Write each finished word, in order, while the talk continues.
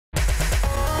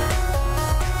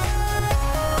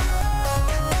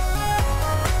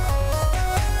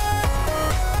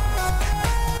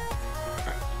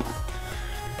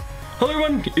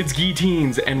everyone, it's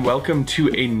Teens, and welcome to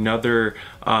another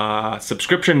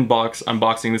subscription box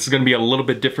unboxing. This is going to be a little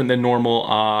bit different than normal.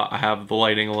 I have the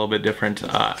lighting a little bit different,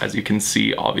 as you can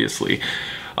see, obviously.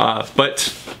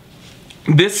 But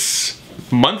this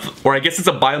month, or I guess it's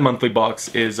a bi-monthly box,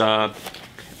 is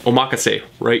Omakase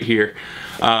right here.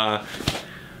 I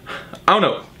don't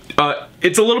know.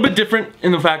 It's a little bit different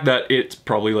in the fact that it's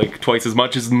probably like twice as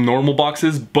much as normal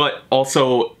boxes, but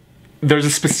also there's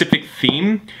a specific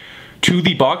theme to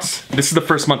the box. This is the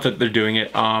first month that they're doing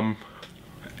it,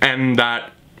 and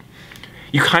that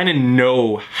you kind of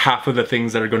know half of the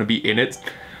things that are going to be in it,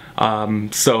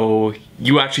 so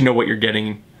you actually know what you're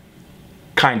getting,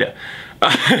 kinda.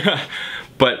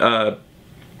 But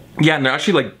yeah, and they're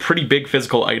actually like pretty big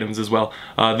physical items as well.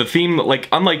 The theme, like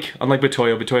unlike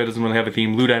betoyo doesn't really have a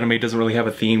theme. Loot Anime doesn't really have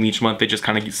a theme each month. They just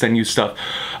kind of send you stuff.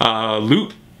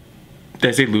 Did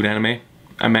I say Loot Anime?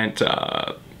 I meant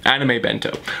Anime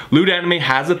Bento. Loot Anime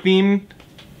has a theme,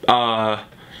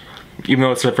 even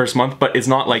though it's their first month, but it's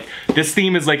not like, this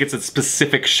theme is like, it's a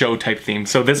specific show type theme.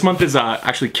 So this month is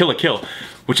actually Kill la Kill,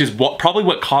 which is probably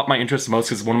what caught my interest the most,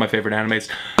 because it's one of my favorite animes.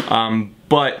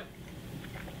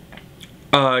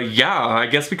 Yeah, I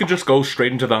guess we could just go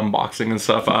straight into the unboxing and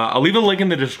stuff. I'll leave a link in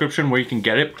the description where you can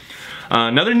get it.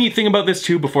 Another neat thing about this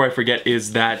too, before I forget,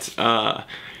 is that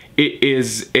it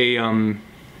is a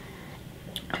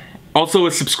also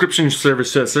a subscription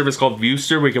service to a service called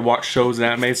Viewster, where you can watch shows and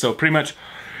anime. So pretty much,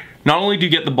 not only do you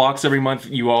get the box every month,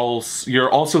 you're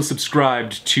also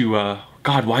subscribed to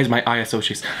God, why is my eye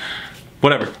associates?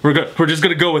 Whatever, we're good. We're just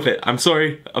gonna go with it. I'm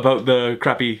sorry about the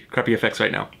crappy effects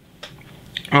right now.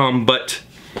 But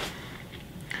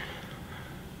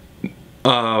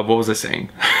what was I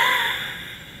saying?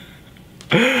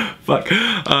 Fuck.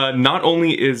 Not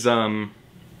only is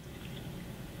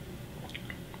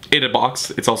it a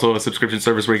box, it's also a subscription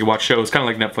service where you can watch shows, kind of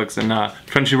like Netflix and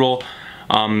Crunchyroll.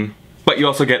 But you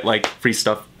also get like free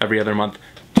stuff every other month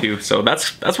too, so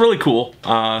that's really cool.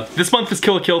 This month is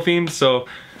Kill la Kill themed, so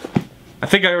I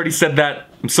think I already said that.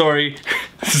 I'm sorry.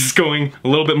 This is going a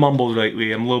little bit mumbled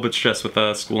lately. I'm a little bit stressed with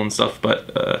school and stuff,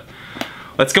 but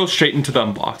let's go straight into the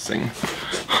unboxing.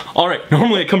 Alright,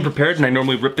 normally I come prepared and I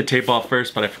normally rip the tape off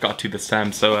first, but I forgot to this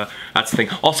time, so that's the thing.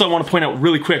 Also, I want to point out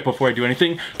really quick before I do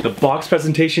anything, the box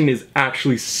presentation is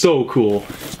actually so cool.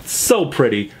 So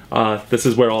pretty. This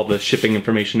is where all the shipping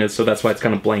information is, so that's why it's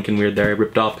kind of blank and weird there. I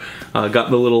ripped off. Got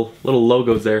the little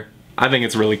logos there. I think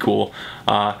it's really cool.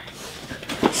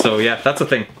 So yeah, that's the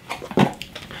thing.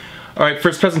 Alright,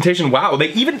 first presentation. Wow,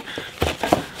 they even...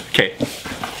 Okay,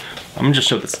 I'm gonna just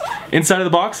show this. Inside of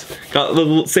the box, got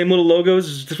the same little logos,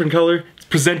 just different color. It's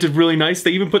presented really nice.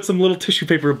 They even put some little tissue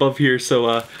paper above here,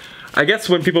 so I guess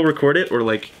when people record it, or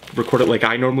like record it like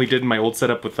I normally did in my old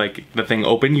setup with like the thing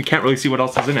open, you can't really see what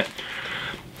else is in it.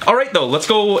 Alright though, let's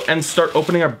go and start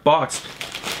opening our box.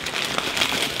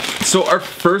 So our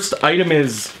first item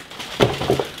is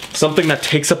something that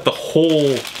takes up the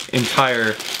whole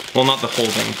entire, well, not the whole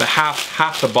thing, the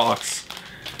half the box,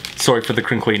 sorry for the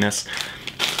crinkliness,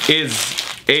 is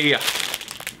a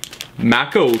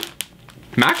Mako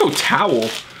towel.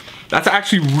 That's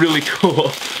actually really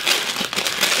cool.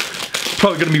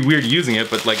 Probably gonna be weird using it,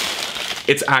 but like,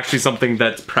 it's actually something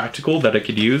that's practical that I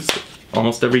could use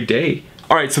almost every day.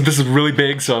 Alright, so this is really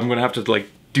big, so I'm gonna have to like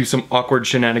do some awkward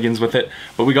shenanigans with it,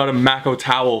 but we got a Mako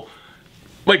towel.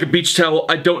 Like a beach towel.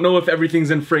 I don't know if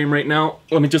everything's in frame right now.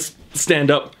 Let me just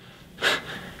stand up.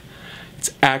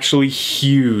 It's actually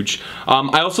huge.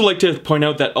 I also like to point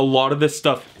out that a lot of this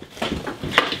stuff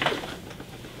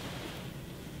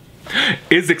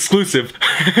is exclusive.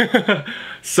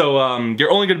 So you're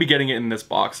only gonna be getting it in this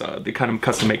box. They kind of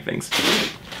custom make things.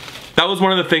 That was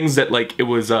one of the things that like it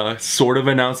was sort of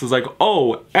announced as like,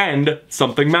 oh, and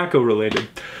something Mako related.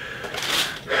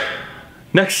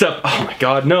 Next up, oh my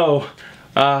god, no.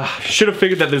 Should have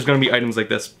figured that there's gonna be items like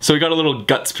this. So we got a little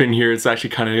guts pin here. It's actually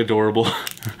kind of adorable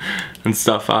and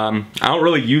stuff. I don't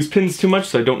really use pins too much,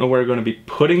 so I don't know where I'm gonna be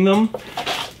putting them.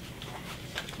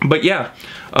 But yeah,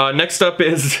 next up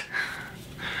is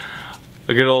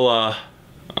a good old,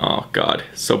 oh god,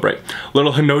 so bright.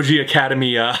 Little Hinoji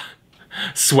Academy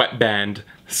sweatband.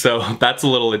 So that's a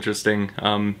little interesting.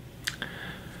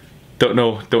 Don't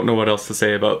know what else to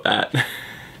say about that.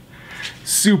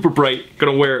 Super bright,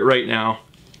 gonna wear it right now.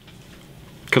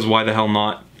 Cause why the hell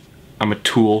not? I'm a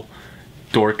tool,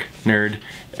 dork, nerd,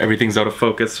 everything's out of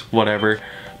focus, whatever.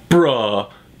 Bruh.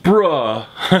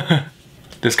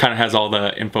 This kind of has all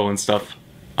the info and stuff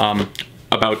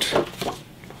about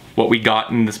what we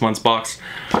got in this month's box.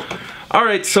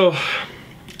 Alright, so,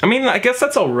 I mean, I guess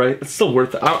that's alright. It's still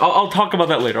worth it. I'll talk about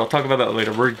that later.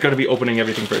 We're gonna be opening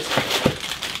everything first.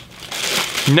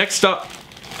 Next up,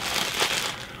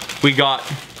 we got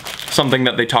something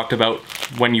that they talked about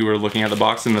when you were looking at the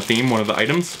box in the theme, one of the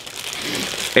items.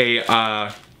 A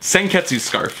Senketsu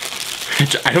scarf,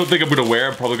 which I don't think I'm gonna wear.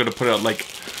 I'm probably gonna put it on like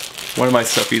one of my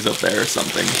stuffies up there or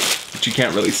something, which you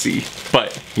can't really see,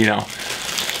 but you know.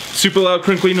 Super loud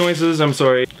crinkly noises, I'm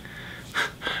sorry.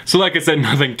 So like I said,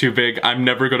 nothing too big. I'm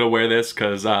never gonna wear this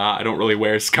because I don't really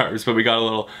wear scarves, but we got a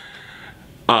little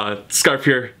scarf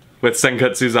here with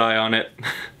Senketsu's eye on it.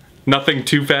 Nothing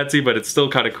too fancy, but it's still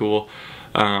kind of cool.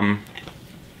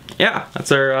 Yeah,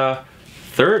 that's our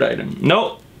third item.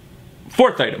 No,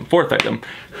 fourth item.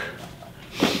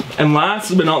 And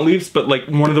last but not least, but like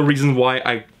one of the reasons why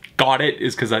I got it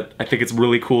is because I think it's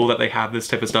really cool that they have this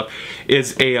type of stuff,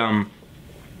 is a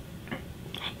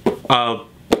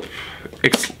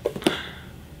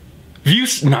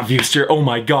not viewster, oh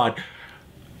my god,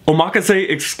 Omakase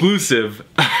exclusive.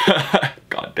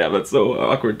 God damn, that's so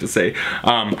awkward to say.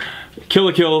 Kill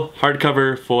la Kill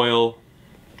hardcover foil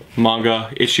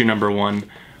manga issue #1,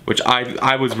 which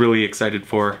I was really excited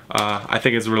for. I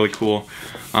think it's really cool.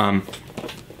 And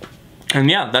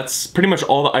yeah, that's pretty much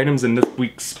all the items in this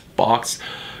week's box.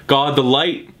 God, the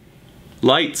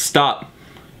light, stop.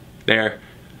 There,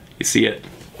 you see it.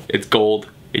 It's gold,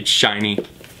 it's shiny,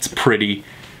 it's pretty.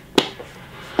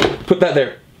 Put that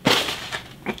there.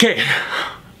 Okay,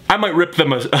 I might rip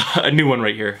them a new one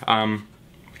right here.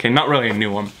 Okay, not really a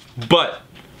new one, but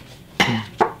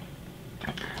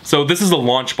so this is a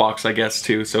launch box, I guess,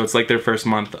 too. So it's like their first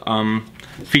month,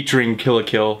 featuring Kill la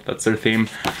Kill. That's their theme.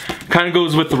 Kind of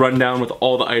goes with the rundown with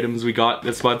all the items we got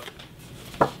this month.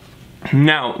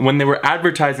 Now, when they were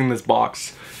advertising this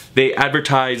box, they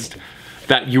advertised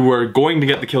that you were going to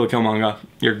get the Kill la Kill manga,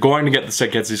 you're going to get the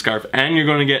Senketsu scarf, and you're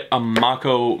going to get a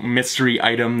Mako mystery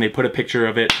item. They put a picture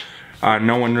of it.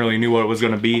 No one really knew what it was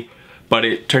going to be, but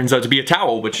it turns out to be a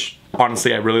towel, which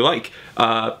honestly I really like.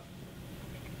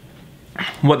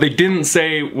 What they didn't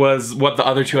say was what the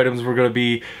other two items were going to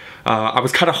be. I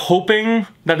was kind of hoping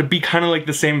that it'd be kind of like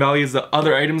the same value as the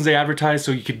other items they advertised,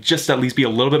 so you could just at least be a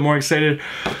little bit more excited.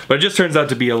 But it just turns out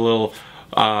to be a little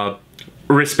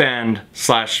wristband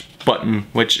slash button,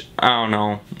 which I don't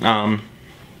know.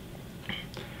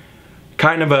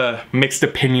 Kind of a mixed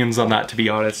opinions on that, to be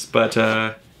honest. But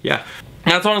yeah,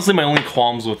 that's honestly my only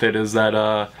qualms with it, is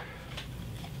that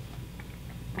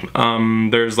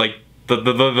there's like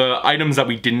the items that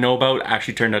we didn't know about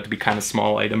actually turned out to be kind of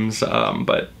small items.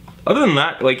 But other than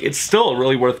that, like, it's still a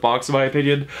really worth box in my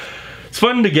opinion. It's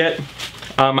fun to get.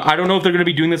 I don't know if they're going to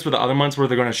be doing this with the other months where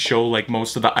they're going to show like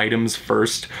most of the items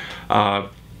first that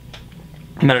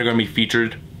are going to be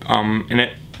featured in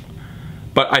it.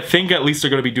 But I think at least they're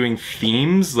going to be doing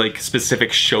themes, like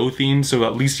specific show themes, so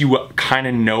at least you kind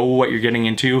of know what you're getting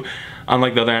into.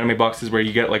 Unlike the other anime boxes where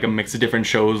you get like a mix of different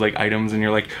shows, like items, and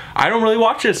you're like, I don't really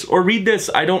watch this or read this,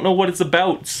 I don't know what it's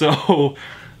about. So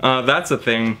that's a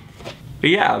thing. But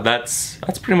yeah, that's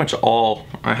pretty much all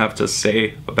I have to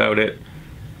say about it.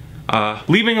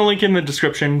 Leaving a link in the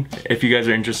description if you guys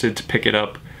are interested to pick it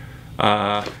up.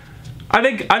 I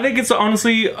think it's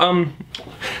honestly,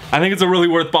 I think it's a really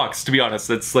worth box, to be honest.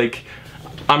 It's like,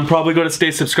 I'm probably going to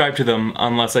stay subscribed to them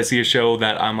unless I see a show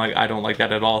that I'm like, I don't like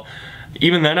that at all.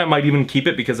 Even then, I might even keep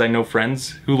it because I know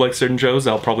friends who like certain shows.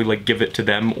 I'll probably like give it to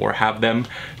them or have them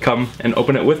come and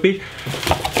open it with me.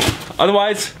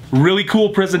 Otherwise, really cool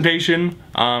presentation.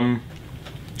 I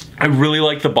really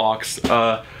like the box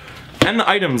and the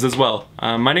items as well.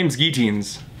 My name's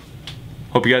Geeteens.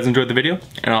 Hope you guys enjoyed the video,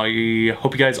 and I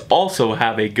hope you guys also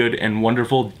have a good and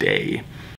wonderful day.